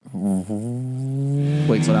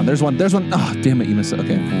Wait, slow down. There's one. Oh, damn it, you missed it.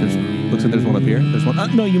 Okay. Looks like there's one up here. There's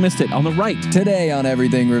one. No, you missed it. On the right. Today on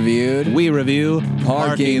Everything Reviewed, We review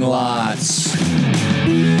parking lots.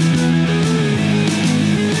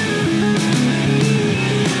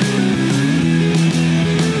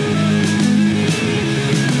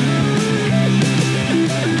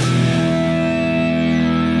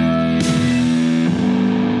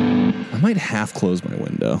 I might half close my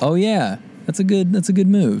window. Oh yeah, that's a good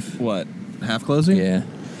move. What? Half closing? Yeah.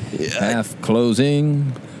 Half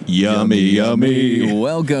closing. Yummy.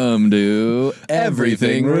 Welcome to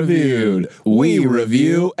Everything Reviewed. We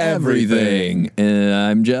review everything. And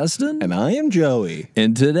I'm Justin. And I am Joey.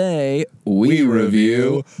 And today we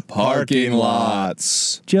review parking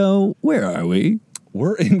lots. Joe, where are we?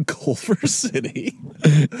 We're in Culver City.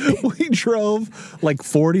 We drove like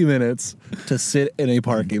 40 minutes to sit in a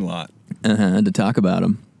parking lot. To talk about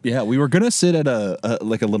them. Yeah, we were gonna sit at a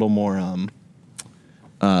little more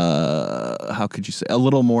how could you say, a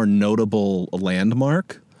little more notable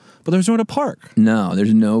landmark, but there's nowhere to park. No,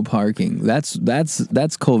 there's no parking. That's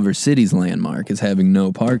Culver City's landmark, is having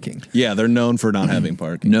no parking. Yeah, they're known for not having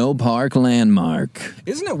parking. No park landmark.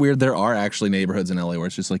 Isn't it weird? There are actually neighborhoods in LA where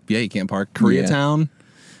it's just like, yeah, you can't park. Koreatown,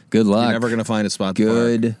 Good luck. you're never gonna find a spot to park.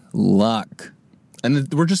 Good luck.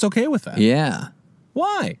 And we're just okay with that. Yeah.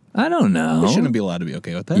 Why? I don't know. We shouldn't be allowed to be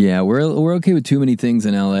okay with that. Yeah, we're okay with too many things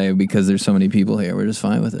in LA because there's so many people here. We're just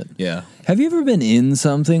fine with it. Yeah. Have you ever been in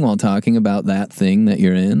something while talking about that thing that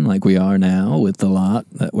you're in, like we are now with the lot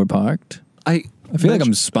that we're parked? I feel like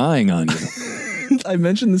I'm spying on you. I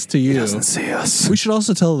mentioned this to you. He doesn't see us. We should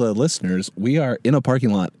also tell the listeners we are in a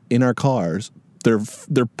parking lot in our cars.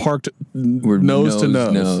 They're parked We're nose to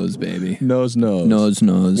nose, baby. Nose.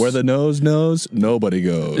 Nose. Where the nose knows, nobody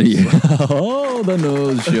goes. Yeah. Oh, the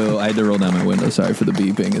nose show. I had to roll down my window. Sorry for the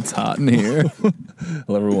beeping. It's hot in here.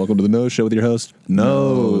 Hello, everyone. Welcome to the Nose Show with your host,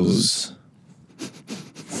 Nose.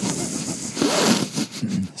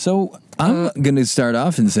 So I'm going to start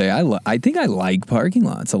off and say I think I like parking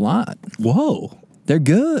lots a lot. Whoa, They're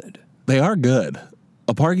good. they are good.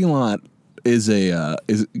 A parking lot is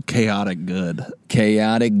chaotic good.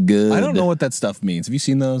 Chaotic good. I don't know what that stuff means. Have you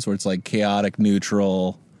seen those where it's like chaotic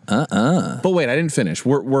neutral? But wait, I didn't finish.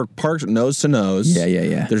 We're parked nose to nose.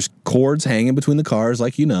 Yeah. There's cords hanging between the cars,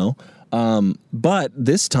 like you know. But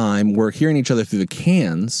this time we're hearing each other through the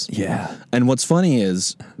cans. Yeah. And what's funny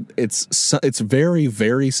is it's very,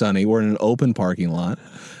 very sunny. We're in an open parking lot,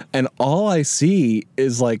 and all I see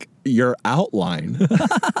is like your outline.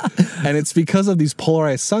 And it's because of these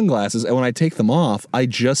polarized sunglasses. And when I take them off, I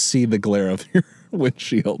just see the glare of your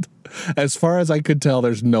windshield. As far as I could tell,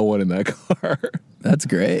 there's no one in that car. That's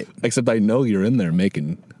great. Except I know you're in there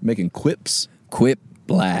making quips.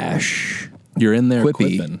 Quiplash. You're in there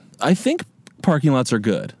Quippy. quipping. I think parking lots are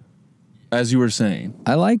good, as you were saying.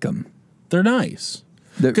 I like them. They're nice.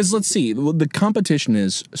 Because let's see, the competition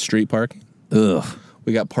is street parking. Ugh.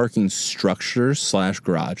 We got parking structures /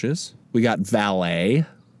 garages. We got valet.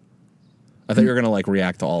 I thought you were going to like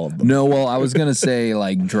react to all of them. No, well, I was going to say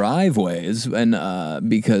like driveways and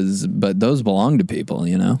but those belong to people,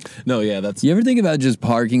 you know? No, yeah, that's... You ever think about just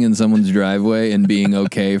parking in someone's driveway and being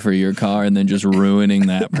okay for your car and then just ruining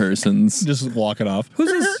that person's? Just walking off.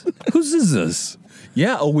 Whose is this?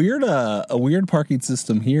 Yeah, a weird parking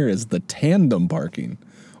system here is the tandem parking,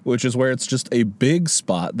 which is where it's just a big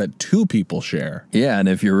spot that two people share. Yeah, and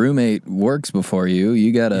if your roommate works before you,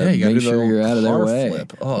 you gotta do make the sure you're out of their car way.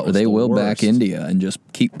 flip. Oh, it or was they the will worst. back into you and just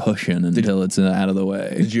keep pushing until it's out of the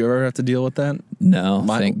way. Did you ever have to deal with that? No,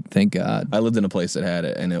 thank God. I lived in a place that had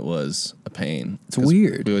it, and it was a pain. It's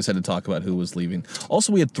weird. We always had to talk about who was leaving.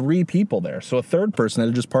 Also, we had 3 people there, so a third person had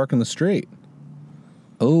to just park in the street.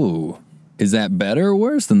 Oh, is that better or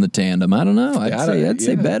worse than the tandem? I don't know. I'd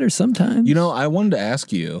say better sometimes. You know, I wanted to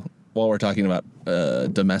ask you, while we're talking about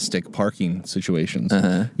domestic parking situations,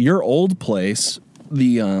 your old place,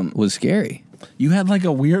 was scary. you had like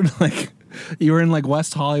a weird, like, you were in like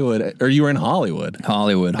West Hollywood, or you were in Hollywood.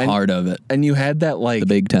 Heart of it. And you had that like... The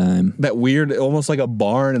big time. That weird, almost like a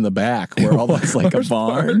barn in the back where all the like a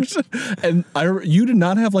barn. And you did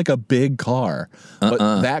not have like a big car,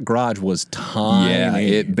 but that garage was tiny. Yeah,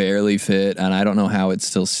 it barely fit, and I don't know how it's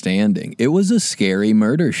still standing. It was a scary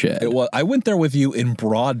murder shed. It was. I went there with you in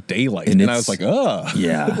broad daylight, and I was like, "Ugh."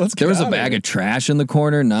 Yeah, let's there was a bag of trash in the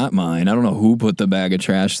corner, not mine. I don't know who put the bag of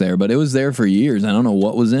trash there, but it was there for years. I don't know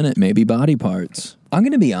what was in it. Maybe body parts. I'm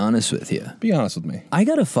gonna be honest with you. Be honest with me. I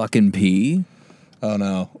gotta fucking pee. Oh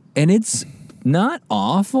no. And it's not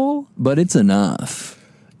awful, but it's enough.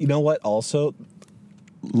 You know what? Also,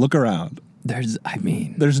 look around.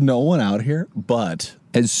 There's no one out here, but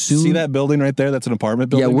as soon see that building right there? That's an apartment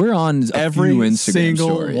building. Yeah, we're on every few Instagram single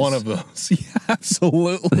stories. one of those. Yeah,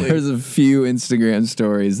 absolutely. There's a few Instagram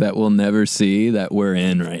stories that we'll never see that we're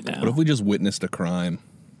in right now. What if we just witnessed a crime?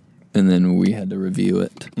 And then we had to review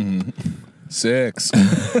it. 6.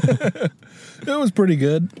 It was pretty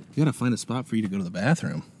good. You gotta find a spot for you to go to the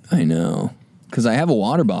bathroom. I know. Because I have a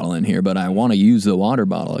water bottle in here, but I want to use the water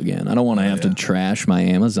bottle again. I don't want to have to trash my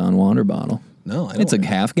Amazon water bottle. No, I don't. It's a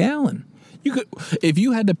half gallon. You could, if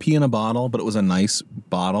you had to pee in a bottle, but it was a nice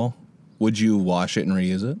bottle, would you wash it and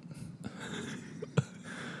reuse it?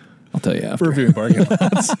 I'll tell you after. Reviewing parking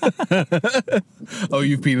lots. Oh,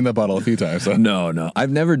 you've peed in that bottle a few times, huh? No.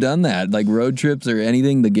 I've never done that. Like road trips or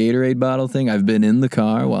anything, the Gatorade bottle thing, I've been in the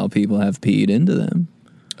car while people have peed into them.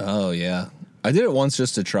 Oh, yeah. I did it once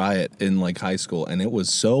just to try it in like high school, and it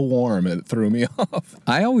was so warm it threw me off.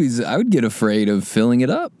 I would get afraid of filling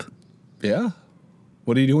it up. Yeah.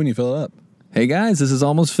 What do you do when you fill it up? Hey guys, this is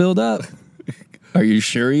almost filled up. Are you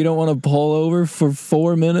sure you don't want to pull over for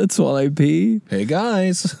 4 minutes while I pee? Hey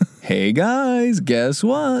guys. Hey guys, guess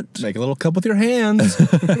what? Make a little cup with your hands.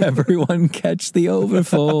 Everyone catch the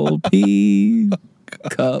overfull pee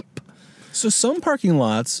cup. So some parking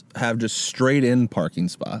lots have just straight in parking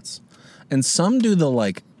spots, and some do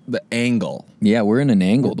the angle. Yeah, we're in an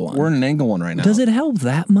angled one. We're in an angle one right now. Does it help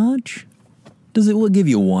that much? Will give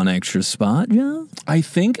you one extra spot, John? I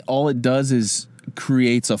think all it does is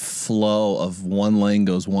creates a flow of one lane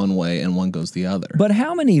goes one way and one goes the other. But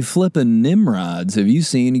how many flippin' Nimrods have you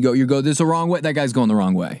seen? You go, this is the wrong way. That guy's going the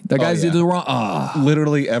wrong way. That guy's the wrong.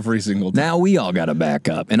 Literally every single time. Now we all got to back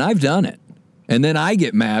up, and I've done it. And then I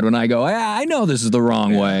get mad when I go, I know this is the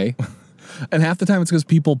wrong way. And half the time it's because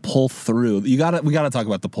people pull through. We gotta talk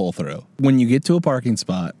about the pull through. When you get to a parking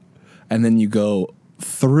spot and then you go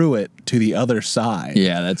through it to the other side.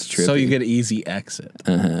 Yeah, that's true. So you get an easy exit.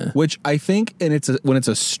 Which I think, and when it's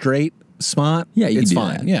a straight spot, yeah, it's do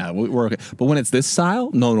fine. That. Yeah, we're okay. But when it's this style,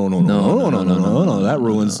 no. That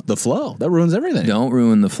ruins the flow. That ruins everything. Don't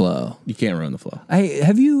ruin the flow. You can't ruin the flow.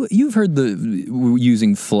 You've heard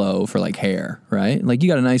using flow for like hair, right? Like you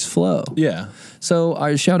got a nice flow. Yeah. So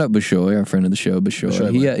I shout out Bishoy, our friend of the show,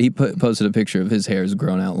 Bishoy. He posted a picture of his hair's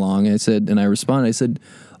grown out long. And I responded, I said,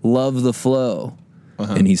 love the flow.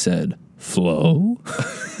 And he said, flow?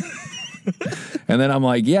 And then I'm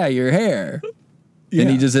like, yeah, your hair. Yeah.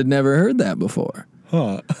 And he just had never heard that before.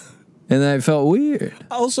 Huh. And then I felt weird.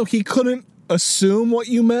 Also, he couldn't assume what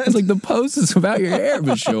you meant. It's like the post is about your hair,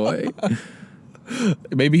 Bishoy.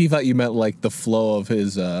 Maybe he thought you meant like the flow of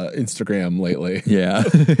his Instagram lately. Yeah.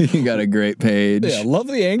 You got a great page. Yeah, love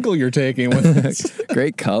the angle you're taking with this.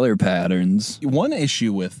 Great color patterns. One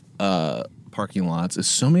issue with parking lots is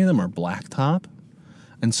so many of them are blacktop.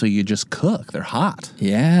 And so you just cook. They're hot.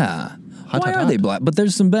 Yeah. Why are they black? But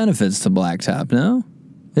there's some benefits to blacktop, no?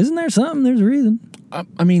 Isn't there something? There's a reason.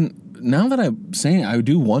 I mean, now that I'm saying it, I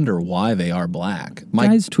do wonder why they are black.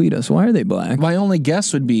 Guys, tweet us. Why are they black? My only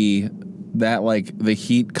guess would be that, like, the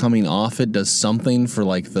heat coming off it does something for,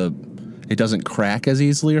 like, it doesn't crack as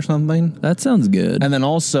easily or something. That sounds good. And then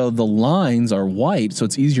also the lines are white, so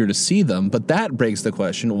it's easier to see them. But that begs the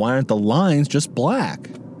question, why aren't the lines just black?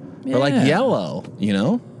 Yeah. Or like yellow, you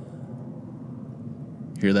know?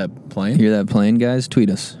 Hear that plane? Hear that plane, guys?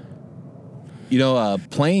 Tweet us. You know,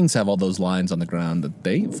 planes have all those lines on the ground that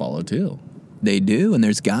they follow too. They do, and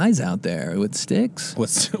there's guys out there with sticks.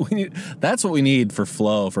 That's what we need for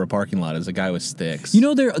flow for a parking lot is a guy with sticks. You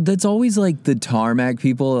know, that's always like the tarmac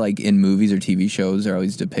people, like in movies or TV shows, are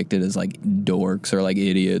always depicted as like dorks or like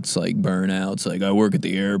idiots, like burnouts. Like, I work at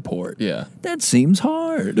the airport. Yeah. That seems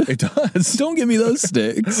hard. It does. Don't give me those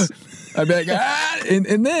sticks. I'd be like,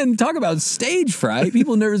 and then talk about stage fright.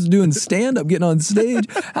 People nervous doing stand-up, getting on stage.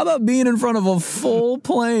 How about being in front of a full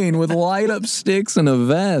plane with light-up sticks and a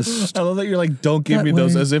vest? I love that you're like, don't give me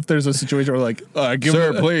those, as if there's a situation where like, give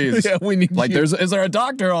sir, please. Yeah, we need like, is there a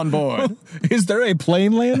doctor on board? Is there a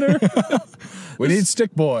plane lander? We need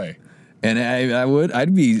stick boy. And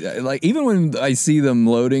I'd be like, even when I see them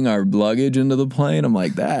loading our luggage into the plane, I'm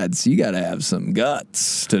like, you got to have some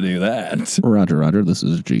guts to do that. Roger. This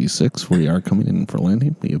is G6. We are coming in for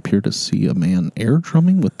landing. We appear to see a man air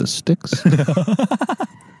drumming with the sticks.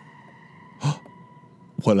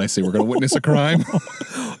 What did I say? We're going to witness a crime?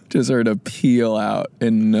 Just heard a peel out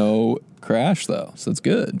and no crash, though. So it's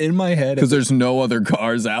good. In my head. Because there's no other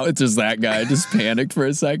cars out. It's just that guy just panicked for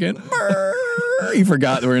a second. He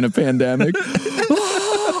forgot we're in a pandemic. Goes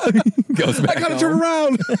back. I gotta turn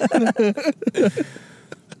around.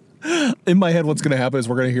 In my head, what's gonna happen is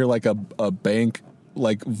we're gonna hear like a bank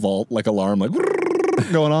like vault like alarm like.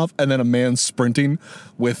 going off, and then a man sprinting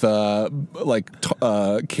with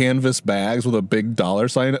canvas bags with a big dollar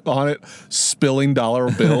sign on it, spilling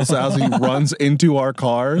dollar bills as he runs into our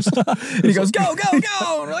cars. And he goes, go, go,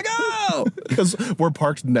 go. And we're like, oh, because we're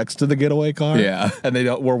parked next to the getaway car. Yeah. And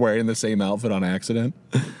we're wearing the same outfit on accident.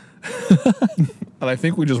 And I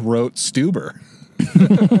think we just wrote Stuber.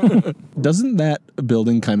 Doesn't that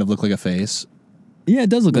building kind of look like a face? Yeah,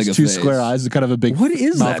 it does look like a two face. square eyes and kind of a big What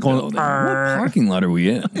is mouth that going, building? What parking lot are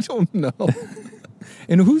we in? I don't know.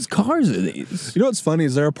 And whose cars are these? You know what's funny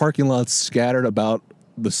is there are parking lots scattered about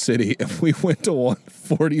the city, and we went to one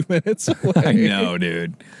 40 minutes away. I know,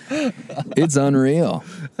 dude. It's unreal.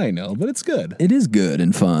 I know, but it's good. It is good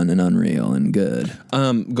and fun and unreal and good.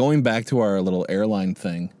 Going back to our little airline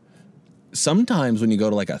thing, sometimes when you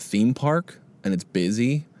go to like a theme park and it's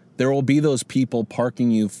busy, there will be those people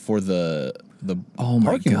parking you for the Oh my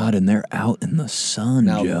parking God, lot. and they're out in the sun,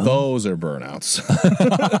 Now Joe. those are burnouts.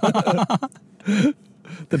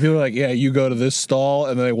 The people are like, yeah, you go to this stall,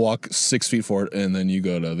 and then they walk 6 feet forward, and then you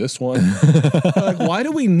go to this one. Like, why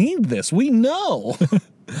do we need this? We know.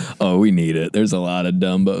 Oh, we need it. There's a lot of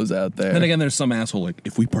Dumbos out there. Then again, there's some asshole like,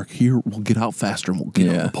 if we park here, we'll get out faster and we'll get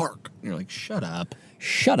out of the park. And you're like, shut up.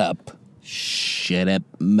 Shut up. Shut up,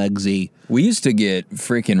 Muggsy. We used to get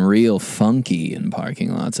freaking real funky in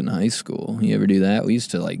parking lots in high school. You ever do that? We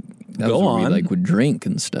used to that Go was where on. we would drink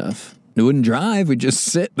and stuff. We wouldn't drive. We'd just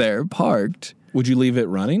sit there parked. Would you leave it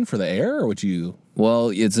running for the air, or would you? Well,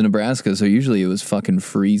 it's in Nebraska, so usually it was fucking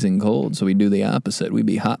freezing cold. So we'd do the opposite. We'd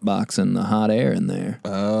be hotboxing the hot air in there.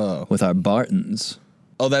 Oh. With our Bartons.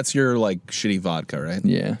 Oh, that's your, like, shitty vodka, right?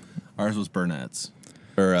 Yeah. Ours was Burnett's.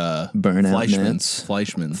 Or, Burnout Fleischmann's.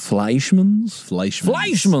 Fleischmann's. Fleischmann's? Fleischmann's.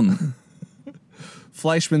 Fleischmann.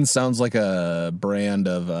 Fleischmann sounds like a brand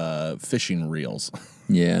of fishing reels.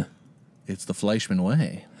 Yeah. It's the Fleischmann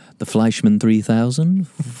way. The Fleischmann 3000.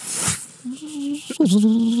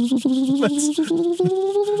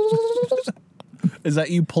 Is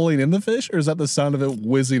that you pulling in the fish, or is that the sound of it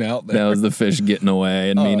whizzing out there? That was the fish getting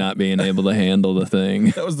away and me not being able to handle the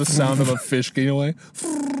thing. That was the sound of a fish getting away.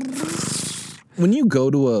 When you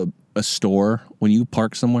go to a store, when you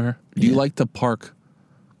park somewhere, do you like to park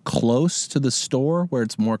close to the store where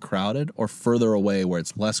it's more crowded, or further away where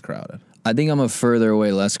it's less crowded? I think I'm a further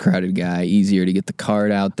away, less crowded guy. Easier to get the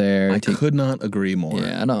cart out there. I could not agree more.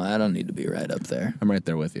 Yeah, I don't need to be right up there. I'm right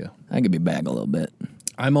there with you. I could be back a little bit.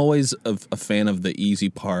 I'm always a fan of the easy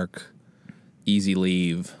park, easy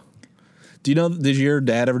leave. Do you know, did your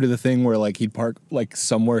dad ever do the thing where, like, he'd park, like,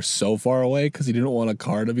 somewhere so far away because he didn't want a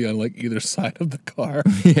car to be on, like, either side of the car?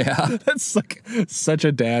 Yeah. That's, like, such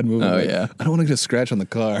a dad move. Oh, like, yeah. I don't want to get a scratch on the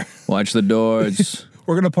car. Watch the doors.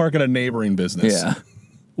 We're going to park at a neighboring business. Yeah.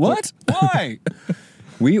 What? Why?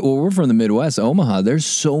 We're from the Midwest, Omaha. There's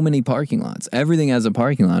so many parking lots. Everything has a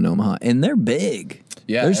parking lot in Omaha, and they're big.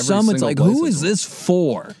 Yeah, there's every some. It's single like, place who is is this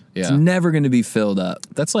for? Yeah. It's never going to be filled up.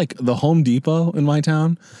 That's like the Home Depot in my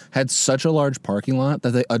town had such a large parking lot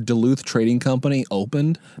that a Duluth trading company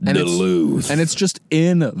opened. And Duluth. It's just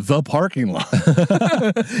in the parking lot.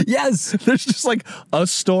 Yes. There's just like a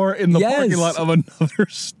store in the Yes. parking lot of another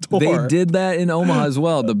store. They did that in Omaha as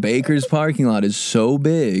well. The Baker's parking lot is so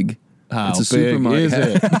big. How it's a big supermarket. is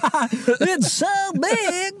it? It's so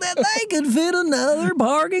big that they could fit another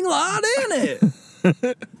parking lot in it.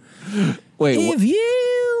 Wait, If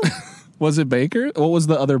you... was it Baker? What was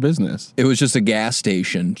the other business? It was just a gas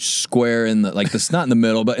station, square in the, like, this, not in the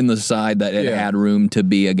middle, but in the side that it Yeah. had room to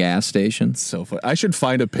be a gas station. So funny. I should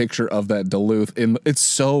find a picture of that Duluth. It's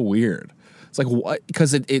so weird. It's like, what?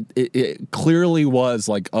 Because it clearly was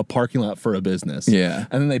like a parking lot for a business. Yeah.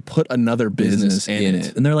 And then they put another business in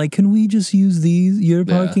it. And they're like, can we just use your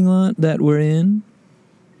Yeah. parking lot that we're in?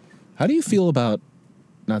 How do you feel about,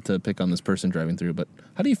 not to pick on this person driving through, but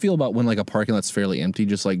how do you feel about when like a parking lot's fairly empty,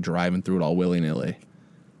 just like driving through it all willy-nilly?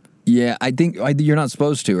 Yeah, I think you're not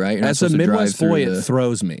supposed to, right? You're not As a supposed to drive Midwest through boy, the- it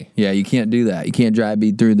throws me. Yeah, you can't do that. You can't drive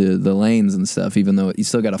through the lanes and stuff, even though you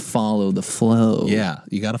still got to follow the flow. Yeah,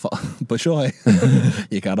 you gotta follow. Bushoy,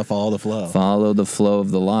 you gotta follow the flow. Follow the flow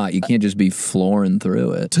of the lot. You can't just be flooring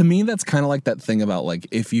through it. To me, that's kind of like that thing about like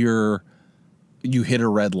if you hit a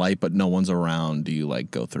red light but no one's around, do you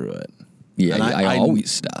like go through it? Yeah, And I always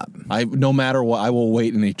stop. No matter what, I will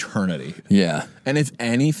wait an eternity. Yeah. And if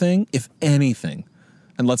anything,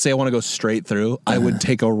 and let's say I want to go straight through, I would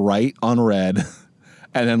take a right on red,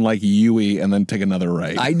 and then like Yui, and then take another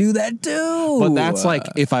right. I do that too. But that's like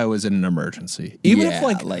if I was in an emergency. Even Yeah,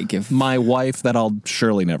 if if my wife, that I'll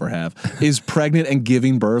surely never have, is pregnant and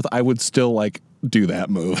giving birth, I would still like do that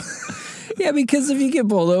move. Yeah, because if you get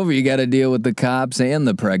pulled over, you got to deal with the cops and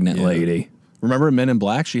the pregnant lady. Remember Men in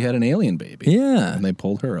Black? She had an alien baby. Yeah. And they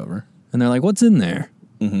pulled her over. And they're like, what's in there?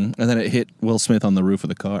 And then it hit Will Smith on the roof of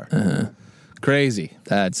the car. Crazy.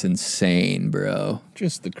 That's insane, bro.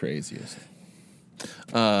 Just the craziest.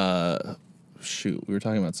 Shoot, we were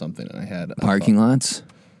talking about something, and I had Parking lots?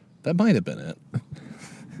 That might have been it.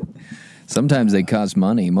 Sometimes they cost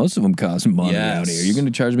money. Most of them cost money out here. You're going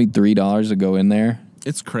to charge me $3 to go in there?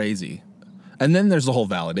 It's crazy. And then there's the whole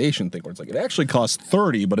validation thing where it's like, it actually costs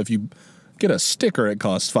 $30, but if you get a sticker, it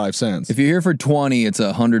costs 5 cents. If you're here for 20, it's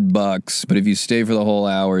 $100, but if you stay for the whole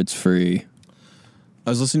hour, it's free. I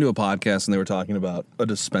was listening to a podcast, and they were talking about a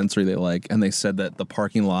dispensary they like, and they said that the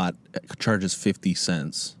parking lot charges 50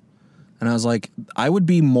 cents. And I was like, I would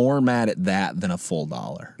be more mad at that than a full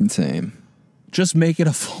dollar. Same. Just make it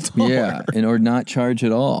a full dollar. Yeah, or not charge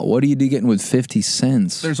at all. What are you getting with 50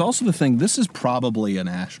 cents? There's also the thing, this is probably a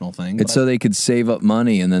national thing. It's so they could save up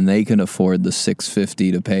money, and then they can afford the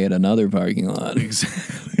 $6.50 to pay at another parking lot.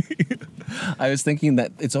 Exactly. I was thinking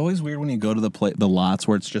that it's always weird when you go to the lots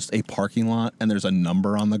where it's just a parking lot and there's a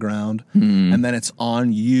number on the ground, and then it's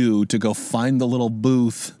on you to go find the little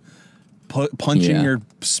booth, punch in your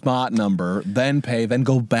spot number, then pay, then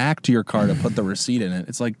go back to your car to put the receipt in it.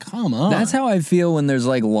 It's like, come on. That's how I feel when there's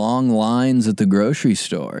like long lines at the grocery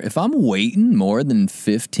store. If I'm waiting more than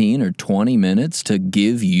 15 or 20 minutes to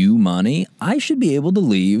give you money, I should be able to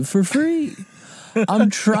leave for free. I'm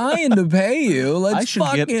trying to pay you. Let's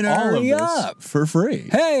fucking hurry up for free.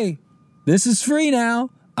 Hey, this is free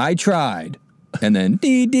now. I tried. And then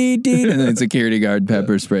and then security guard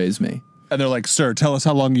pepper sprays me. And they're like, sir, tell us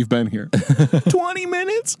how long you've been here. 20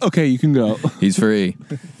 minutes? Okay, you can go. He's free.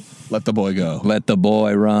 Let the boy go. Let the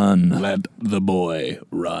boy run. Let the boy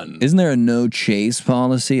run. Isn't there a no chase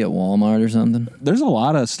policy at Walmart or something? There's a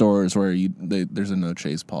lot of stores where there's a no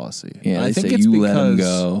chase policy. Yeah, I think it's you let them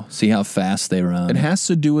go. See how fast they run. It has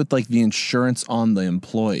to do with like the insurance on the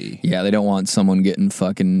employee. Yeah, they don't want someone getting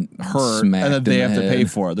fucking hurt smacked and then they have head. to pay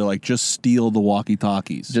for it. They're like, just steal the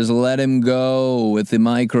walkie-talkies. Just let him go with the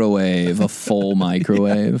microwave, a full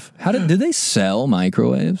microwave. Yeah. Did they sell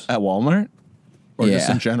microwaves at Walmart? Or just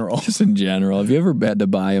in general? Just in general. Have you ever had to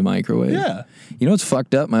buy a microwave? Yeah. You know what's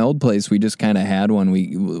fucked up? My old place, we just kind of had one.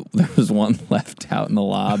 There was one left out in the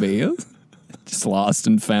lobby. Just lost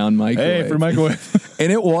and found microwave. Hey, for microwave.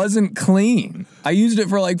 And it wasn't clean. I used it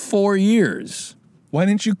for like 4 years. Why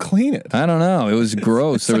didn't you clean it? I don't know. It was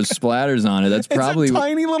gross. There was splatters on it. That's probably it's a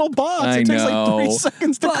tiny little box. It takes like 3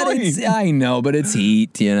 seconds to clean. I know, but it's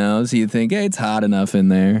heat, you know. So you think, hey, it's hot enough in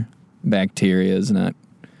there. Bacteria is not.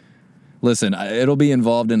 Listen, it'll be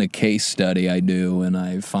involved in a case study I do, and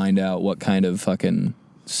I find out what kind of fucking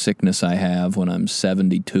sickness I have when I'm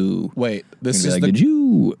 72. Wait, this is like, did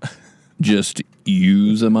you just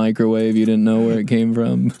use a microwave you didn't know where it came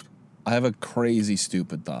from? I have a crazy,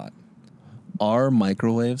 stupid thought. Are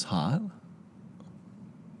microwaves hot?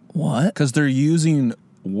 What? Because they're using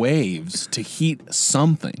waves to heat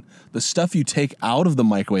something. The stuff you take out of the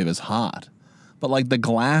microwave is hot. But, like, the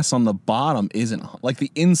glass on the bottom isn't hot. Like,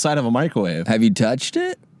 the inside of a microwave. Have you touched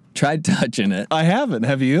it? Tried touching it. I haven't.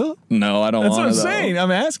 Have you? No, I don't want to. That's what I'm saying. I'm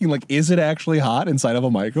asking, like, is it actually hot inside of a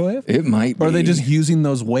microwave? It might be. Or are they just using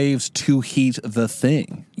those waves to heat the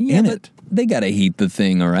thing in it? They got to heat the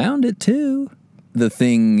thing around it, too. The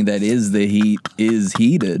thing that is the heat is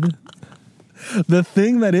heated. The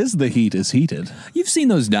thing that is the heat is heated. You've seen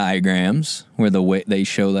those diagrams where they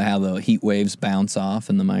show how the heat waves bounce off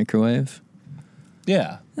in the microwave?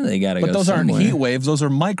 Yeah. They got to go But those somewhere. aren't heat waves, those are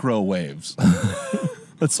microwaves.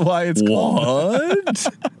 That's why it's called. What?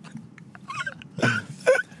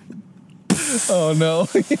 Oh, no.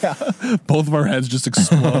 Yeah. Both of our heads just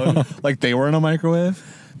explode like they were in a microwave.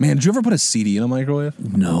 Man, did you ever put a CD in a microwave?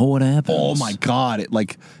 No, what happens? Oh, my God.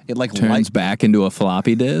 It turns back into a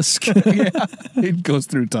floppy disk. Yeah. It goes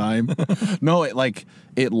through time. No,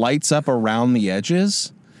 it lights up around the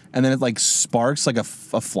edges, and then it like sparks like a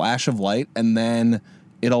flash of light, and then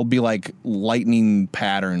it'll be like lightning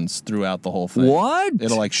patterns throughout the whole thing. What?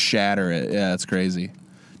 It'll like shatter it. Yeah, it's crazy.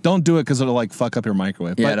 Don't do it because it'll like fuck up your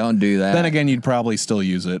microwave. Yeah, but don't do that. Then again, you'd probably still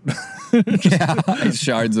use it.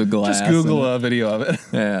 Shards of glass. Just Google a video of it.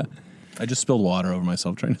 Yeah. I just spilled water over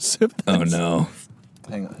myself trying to sip this. Oh, no.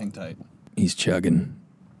 Hang tight. He's chugging.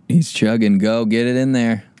 Go, get it in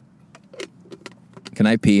there. Can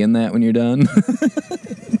I pee in that when you're done?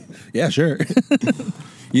 Yeah, sure.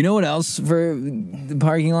 You know what else for the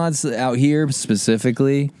parking lots out here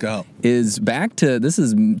specifically? Go. Is back to,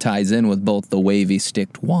 ties in with both the wavy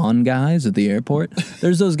sticked wand guys at the airport.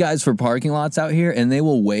 There's those guys for parking lots out here, and they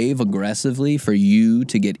will wave aggressively for you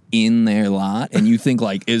to get in their lot, and you think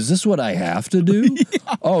like, is this what I have to do?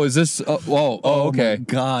 Yeah. Oh, is this? Okay. My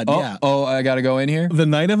God, yeah. Oh, I got to go in here? The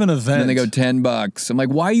night of an event. And then they go $10. I'm like,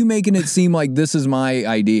 why are you making it seem like this is my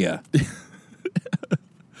idea?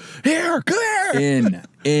 Here, clear.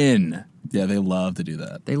 In. Yeah, they love to do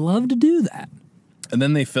that. They love to do that. And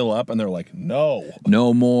then they fill up and they're like, no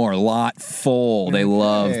more, lot full. They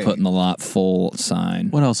love putting the lot full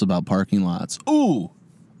sign. What else about parking lots? Ooh,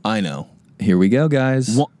 I know. Here we go,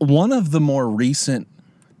 guys. One of the more recent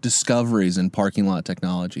discoveries in parking lot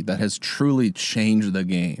technology that has truly changed the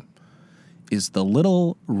game is the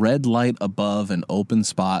little red light above an open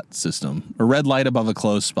spot system, or red light above a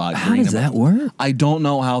closed spot. How does that work? I don't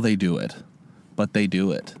know how they do it, but they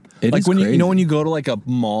do it. It like is when crazy. you know when you go to like a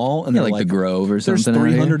mall and they're like the Grove or there's something.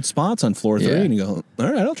 There's 300 spots on floor 3, Yeah. and you go,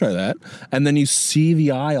 all right, I'll try that. And then you see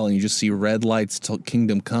the aisle and you just see red lights till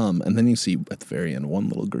Kingdom Come, and then you see at the very end one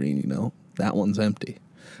little green. You know that one's empty.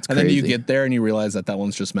 And then you get there and you realize that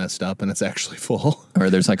one's just messed up and it's actually full. Or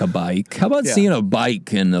there's like a bike. How about seeing a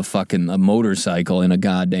bike and a motorcycle in a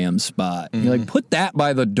goddamn spot? Mm-hmm. You're like, put that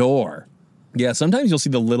by the door. Yeah, sometimes you'll see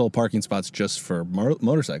the little parking spots just for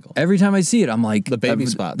motorcycle. Every time I see it, I'm like... The baby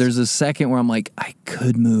spots. There's a second where I'm like, I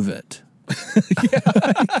could move it.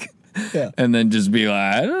 Yeah. And then just be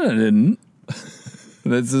like, I didn't.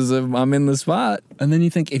 I'm in the spot. And then you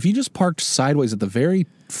think, if you just parked sideways at the very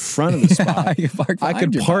front of the spot, I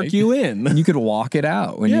could park you in. And you could walk it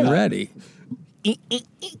out when you're ready.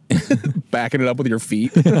 Backing it up with your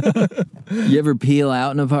feet. You ever peel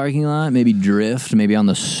out in a parking lot? Maybe drift, maybe on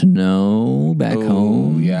the snow back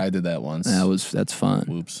home? Yeah, I did that once. That's fun.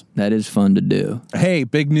 Whoops. That is fun to do. Hey,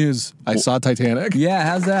 big news. I saw Titanic. Yeah,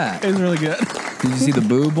 how's that? It was really good. Did you see the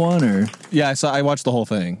boob one or? Yeah, I watched the whole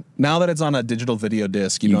thing. Now that it's on a digital video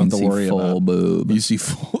disc, you don't have to worry full about boob. You see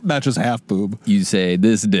full, not just half boob. You say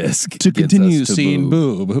this disc To gets continue us to seeing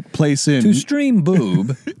boob, place in To stream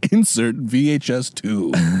boob, insert VHS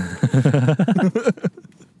 2.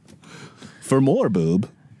 For more boob,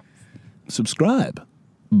 subscribe.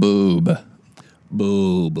 Boob.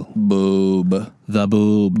 The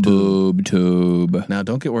boob. Boob tube. Now,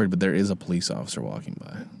 don't get worried, but there is a police officer walking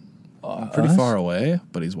by. Pretty far away,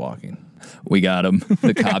 but he's walking. We got him.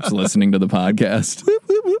 The cops listening to the podcast.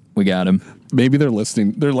 We got him. Maybe they're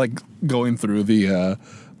listening. They're like going through the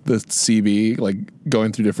CB, like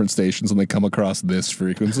going through different stations, and they come across this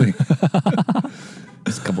frequency.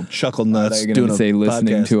 Just a couple chuckle nuts. They're going to say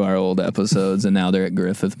listening to our old episodes, and now they're at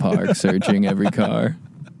Griffith Park searching every car.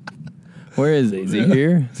 Where is he? Is he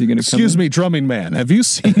here? Is he going to come? Excuse me, drumming man. Have you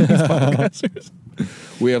seen these podcasters?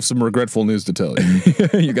 We have some regretful news to tell you.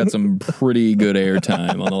 You got some pretty good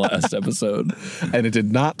airtime on the last episode. And it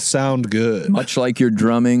did not sound good. Much like your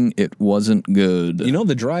drumming, it wasn't good. You know,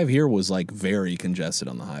 the drive here was like very congested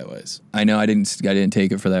on the highways. I know. I didn't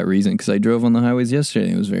take it for that reason because I drove on the highways yesterday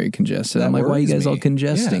and it was very congested. I'm like, why are you guys all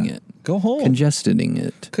congesting it? Go home. Congesting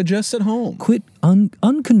it. Congest at home. Quit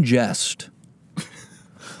uncongest.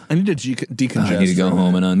 I need to decongest. I need to go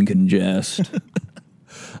home and uncongest.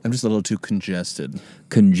 I'm just a little too congested.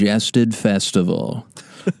 Congested festival.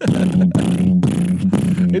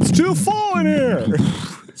 It's too full in here.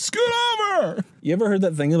 Scoot over. You ever heard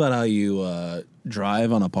that thing about how you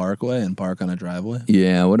drive on a parkway and park on a driveway?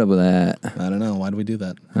 Yeah, what up with that? I don't know. Why do we do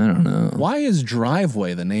that? I don't know. Why is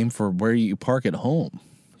driveway the name for where you park at home?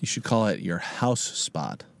 You should call it your house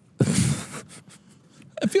spot.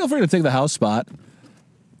 Feel free to take the house spot.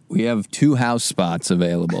 We have 2 house spots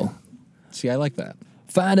available. See, I like that.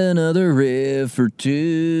 Find another riff or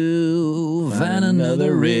two. Find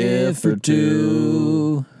another riff or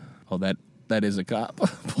two. Oh, that is a cop.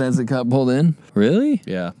 That's a cop pulled in? Really?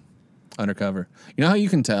 Yeah. Undercover. You know how you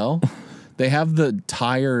can tell? They have the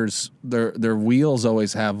tires, their wheels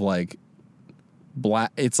always have like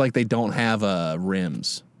black. It's like they don't have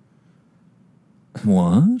rims.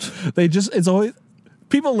 What? It's always,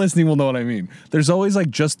 people listening will know what I mean. There's always like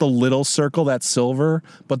just the little circle that's silver,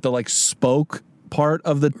 but the like spoke part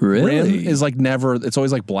of the rim is like never, it's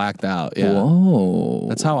always like blacked out. Yeah. Whoa.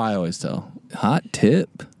 That's how I always tell. Hot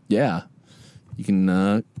tip. Yeah. You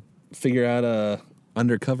can figure out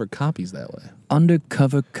undercover copies that way.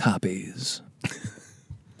 Undercover copies.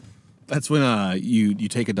 That's when you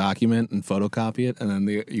take a document and photocopy it, and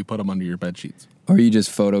then you put them under your bed sheets. Or you just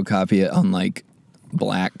photocopy it on like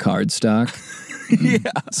black cardstock.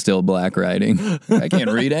 Yeah. Still black writing. I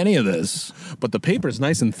can't read any of this. But the paper's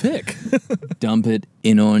nice and thick. Dump it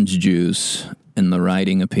in orange juice and the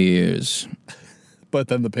writing appears. But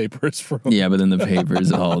then the paper is frozen. Yeah, but then the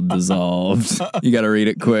paper's all dissolved. You got to read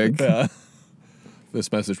it quick. Yeah.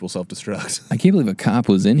 This message will self-destruct. I can't believe a cop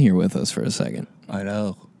was in here with us for a second. I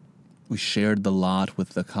know. We shared the lot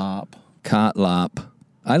with the cop. Cotlop.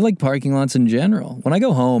 I like parking lots in general. When I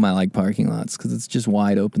go home, I like parking lots because it's just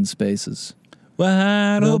wide open spaces.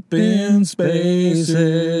 Wide open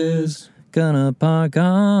spaces. Gonna park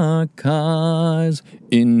our cars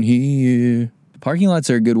in here. Parking lots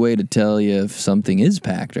are a good way to tell you if something is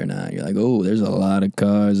packed or not. You're like, oh, there's a lot of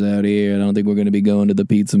cars out here. I don't think we're going to be going to the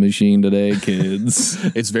pizza machine today, kids.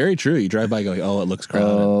 It's very true. You drive by going, oh, it looks crowded.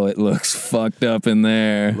 Oh, it looks fucked up in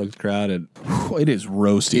there. It looks crowded. It is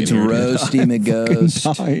roasty. It's roasty,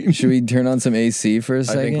 McGhost. Should we turn on some AC for a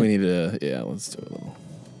second? I think we need to, let's do it a little.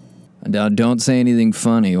 Now, don't say anything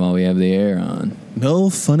funny while we have the air on. No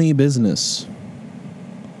funny business.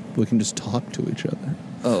 We can just talk to each other.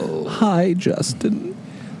 Oh. Hi, Justin.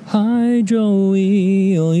 Hi,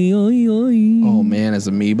 Joey. Oi, oi, oi. Oh, man, is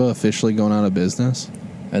Amoeba officially going out of business?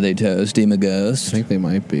 Are they toasty, McGhost? I think they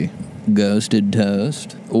might be. Ghosted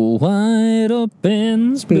toast. Wide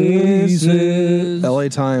open spaces. LA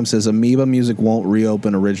Times says Amoeba Music won't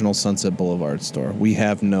reopen original Sunset Boulevard store. We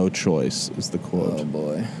have no choice, is the quote. Oh,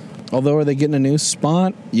 boy. Although, are they getting a new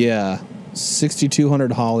spot? Yeah.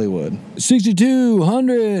 6200 Hollywood.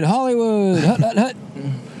 6200 Hollywood. Hut, hut, hut.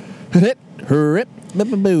 Hey,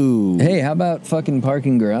 how about fucking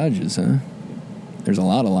parking garages, huh? There's a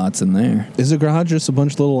lot of lots in there. Is a garage just a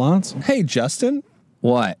bunch of little lots? Hey, Justin.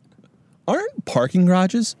 What? Aren't parking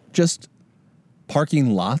garages just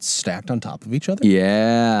parking lots stacked on top of each other?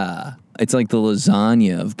 Yeah. It's like the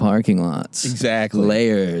lasagna of parking lots. Exactly.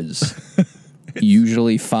 Layers.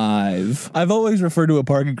 Usually 5. I've always referred to a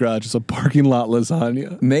parking garage as a parking lot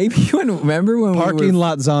lasagna. Maybe remember when parking we were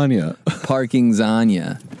lot lasagna. Parking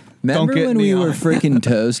lasagna. Remember when we were freaking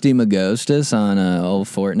toasty Magostas on old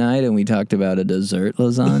Fortnite and we talked about a dessert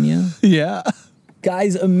lasagna? Yeah.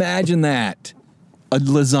 Guys, imagine that. A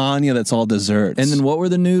lasagna that's all desserts. And then what were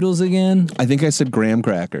the noodles again? I think I said graham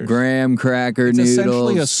crackers. Graham cracker it's noodles.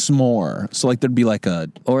 Essentially a s'more. So like there'd be like a...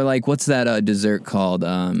 Or like, what's that dessert called?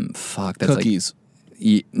 That's cookies.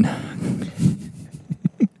 Like...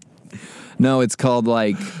 No, it's called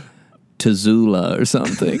like Tazula or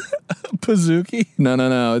something. Pizookie?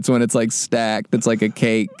 No. It's when it's like stacked. It's like a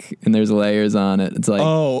cake and there's layers on it. It's like...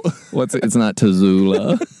 Oh. It's not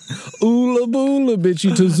Tazula. Oola boola,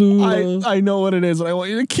 bitchy Tazula. I know what it is, and I want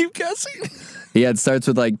you to keep guessing. Yeah, it starts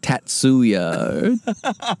with like Tatsuya.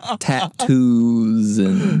 Or tattoos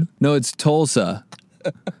and... No, it's Tulsa.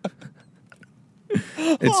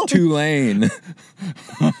 It's Tulane.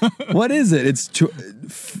 What is it? It's...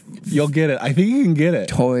 You'll get it. I think you can get it.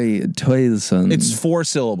 Toyson. It's 4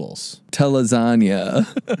 syllables. Telasagna.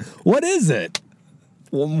 What is it?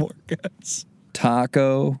 One more guess.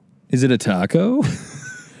 Taco. Is it a taco?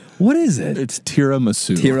 What is it? It's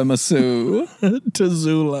tiramisu.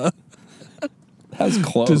 Tazula. That was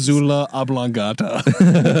close. Tazula oblongata.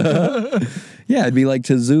 Yeah, it'd be like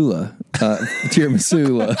Tazula.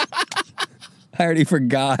 Tiramisula. I already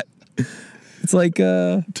forgot. It's like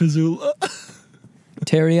Tazula.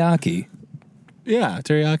 Teriyaki. Yeah,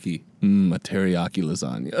 teriyaki. A teriyaki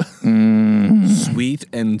lasagna. Sweet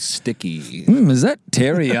and sticky. Is that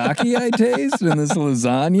teriyaki I taste in this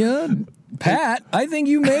lasagna? Pat, I think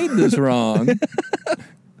you made this wrong.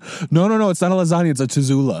 No. It's not a lasagna. It's a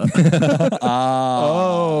Tazula.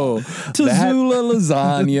 Oh. Tazula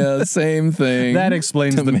lasagna. Same thing. That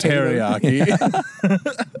explains the teriyaki.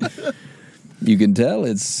 You can tell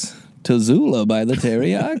it's Tazula by the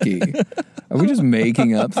teriyaki. Are we just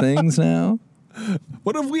making up things now?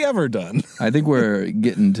 What have we ever done? I think we're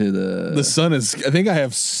getting to The sun is... I think I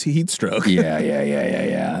have heat stroke.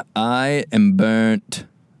 Yeah. I am burnt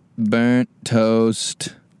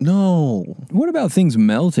toast. No. What about things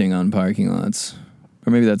melting on parking lots?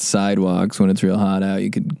 Or maybe that's sidewalks when it's real hot out.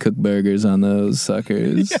 You could cook burgers on those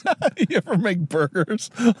suckers. Yeah, you ever make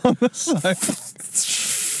burgers on the side?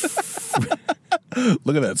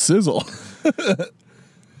 Look at that sizzle.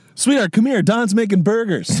 Sweetheart, come here. Don's making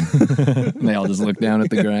burgers. They all just look down at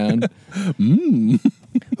the ground.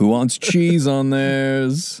 Who wants cheese on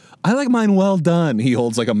theirs? I like mine well done. He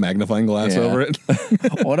holds like a magnifying glass over it.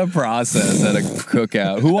 What a process at a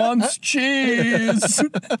cookout. Who wants cheese?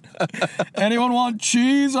 Anyone want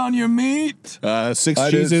cheese on your meat? 6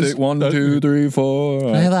 cheeses. 1, 2, 3,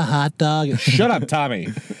 4. I have a hot dog. Shut up, Tommy.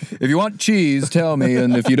 If you want cheese, tell me,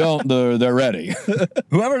 and if you don't, they're ready.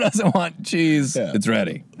 Whoever doesn't want cheese, it's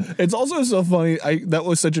ready. It's also so funny. That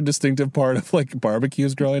was such a distinctive part of like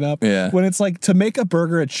barbecues growing up. Yeah. When it's like to make a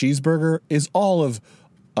burger a cheeseburger is all of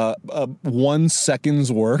 1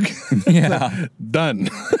 second's work. Yeah. Done.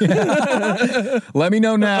 Let me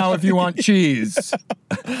know now if you want cheese.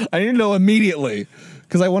 I need to know immediately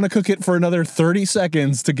because I want to cook it for another 30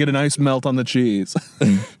 seconds to get a nice melt on the cheese.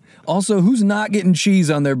 Also, who's not getting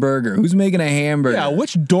cheese on their burger? Who's making a hamburger? Yeah,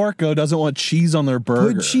 which dorko doesn't want cheese on their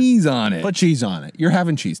burger? Put cheese on it. Put cheese on it. You're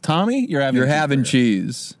having cheese. Tommy, you're having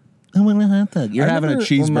cheese. I want a hot dog. You're having a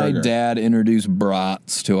cheeseburger. When my dad introduced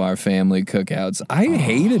brats to our family cookouts, I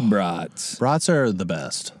hated brats. Brats are the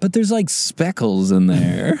best. But there's like speckles in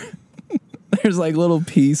there. There's like little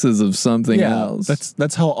pieces of something else.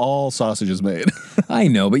 That's how all sausage is made. I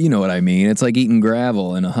know, but you know what I mean. It's like eating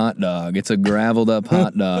gravel in a hot dog. It's a graveled up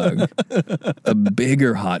hot dog. A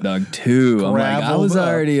bigger hot dog, too. I'm like, I was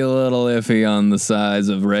already a little iffy on the size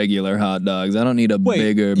of regular hot dogs. I don't need a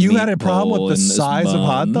bigger you had a problem with the size of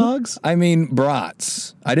hot dogs? I mean,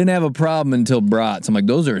 brats. I didn't have a problem until brats. I'm like,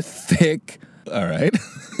 those are thick. All right.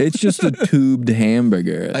 It's just a tubed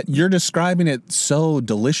hamburger. You're describing it so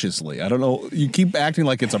deliciously. I don't know. You keep acting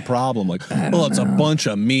like it's a problem. Like, well, it's a bunch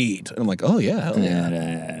of meat. And I'm like, oh, yeah. Hell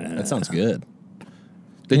yeah. That sounds good.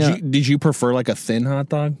 Did you prefer like a thin hot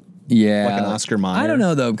dog? Yeah. Like an Oscar Mayer? I don't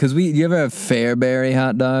know, though, because you ever have Fairberry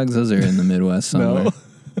hot dogs? Those are in the Midwest somewhere. No.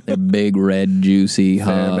 They're big, red, juicy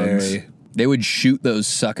hogs. Fairberry. They would shoot those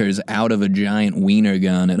suckers out of a giant wiener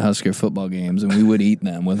gun at Husker football games, and we would eat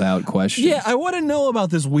them without question. Yeah, I want to know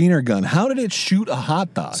about this wiener gun. How did it shoot a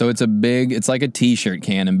hot dog? So it's like a T-shirt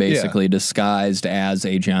cannon, basically, disguised as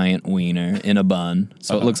a giant wiener in a bun.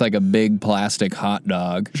 So it looks like a big plastic hot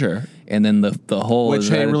dog. Sure. And then the hole Which, is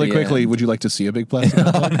hey, right really at the quickly, end. would you like to see a big plastic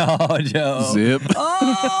hot dog? No, Joe. Zip.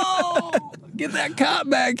 Oh, get that cop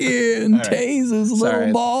back in. Right. Tase his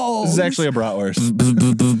little balls. This is actually a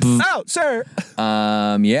bratwurst. Oh, sir.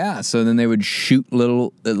 Yeah. So then they would shoot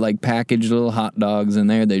little, like packaged little hot dogs in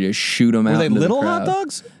there. They just shoot them out. Were they into the little crowd. hot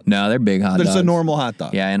dogs? No, they're big hot dogs. There's a normal hot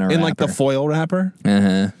dog. Yeah, in a like the wrapper. foil wrapper.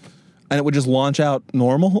 And it would just launch out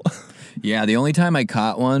normal. Yeah, the only time I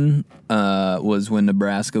caught one was when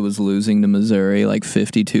Nebraska was losing to Missouri, like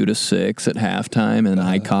 52-6 at halftime, and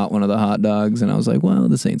I caught one of the hot dogs, and I was like, "Well,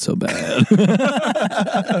 this ain't so bad."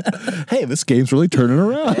 Hey, this game's really turning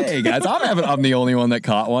around. Hey guys, I'm the only one that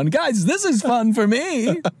caught one. Guys, this is fun for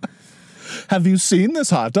me. Have you seen this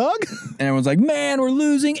hot dog? And everyone's like, "Man, we're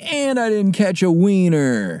losing, and I didn't catch a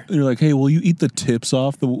wiener." And you're like, hey, will you eat the tips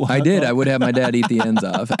off the hot I did. dog? I would have my dad eat the ends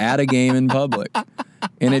off at a game in public.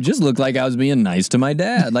 And it just looked like I was being nice to my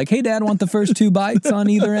dad. Like, hey, Dad, want the first 2 bites on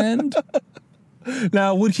either end?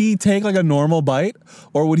 Now, would he take like a normal bite,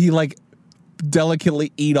 or would he like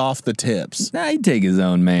delicately eat off the tips? Nah, he'd take his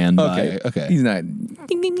own man bite. Okay. He's not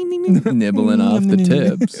nibbling off the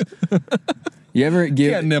tips. You ever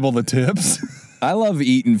give... Can't nibble the tips. I love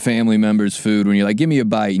eating family members' food when you're like, give me a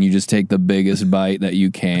bite, and you just take the biggest bite that you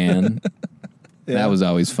can. Yeah. That was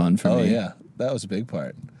always fun for me. Oh, yeah. That was a big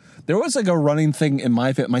part. There was like a running thing in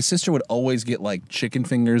my family. My sister would always get like chicken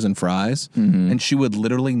fingers and fries, and she would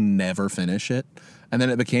literally never finish it. And then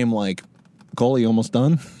it became like, Cole, you almost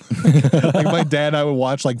done? Like my dad and I would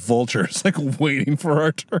watch like vultures, like waiting for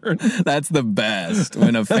our turn. That's the best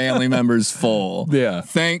when a family member's full. Yeah.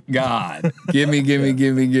 Thank God. Gimme.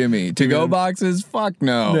 To-go boxes? Fuck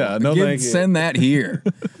no. Yeah, no thank you. Send that here.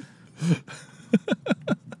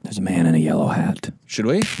 There's a man in a yellow hat. Should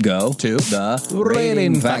we Go to the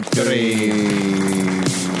Rating Factory?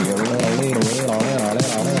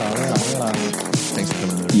 Thanks for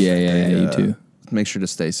coming. Yeah, you too. Make sure to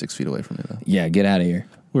stay 6 feet away from me, though. Yeah, get out of here.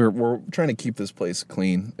 We're trying to keep this place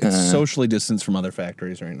clean. It's socially distanced from other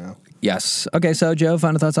factories right now. Yes. Okay, so Joe,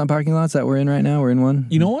 final thoughts on parking lots that we're in right now? We're in one.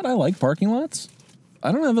 You know what? I like parking lots.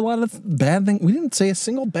 I don't have a lot of bad things. We didn't say a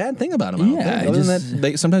single bad thing about them. Yeah, Other than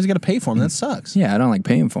that, sometimes you got to pay for them. That sucks. Yeah, I don't like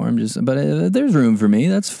paying for them, but there's room for me.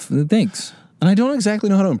 Thanks. And I don't exactly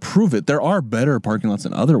know how to improve it. There are better parking lots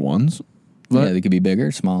than other ones. Yeah, they could be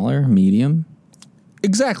bigger, smaller, medium.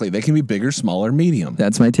 Exactly. They can be bigger, smaller, medium.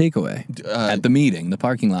 That's my takeaway at the meeting, the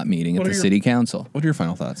parking lot meeting at the city council. What are your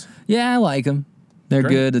final thoughts? Yeah, I like them. They're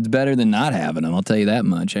Great. good. It's better than not having them. I'll tell you that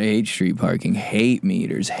much. I hate street parking. Hate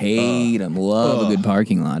meters. Hate them. Love a good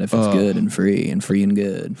parking lot if it's good and free and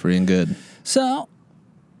good. Free and good. So,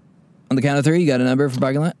 on the count of 3, you got a number for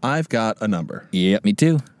parking lot? I've got a number. Yep, me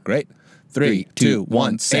too. Great. 3, 2,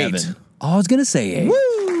 1, 7. 8. Oh, I was going to say 8. Woo!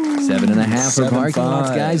 7.5 for parking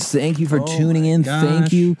lots, 7.5. guys. Thank you for tuning in. gosh.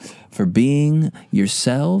 Thank you for being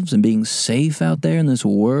yourselves and being safe out there in this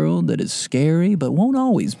world that is scary, but won't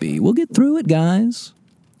always be. We'll get through it, guys.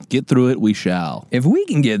 Get through it, we shall. If we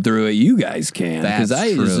can get through it, you guys can. Because That's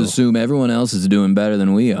I just true. assume everyone else is doing better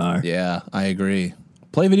than we are. Yeah, I agree.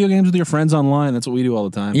 Play video games with your friends online. That's what we do all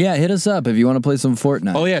the time. Yeah, hit us up if you want to play some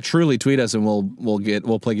Fortnite. Oh yeah, truly tweet us and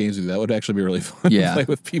we'll play games with you. That would actually be really fun. Yeah. To play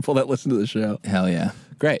with people that listen to the show. Hell yeah.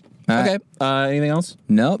 Great. All okay. Anything else?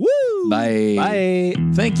 Nope. Woo! Bye. Bye.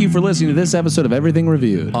 Thank you for listening to this episode of Everything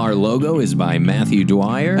Reviewed. Our logo is by Matthew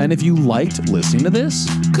Dwyer. And if you liked listening to this,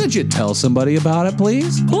 could you tell somebody about it,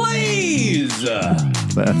 please? Please!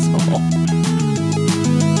 That's all.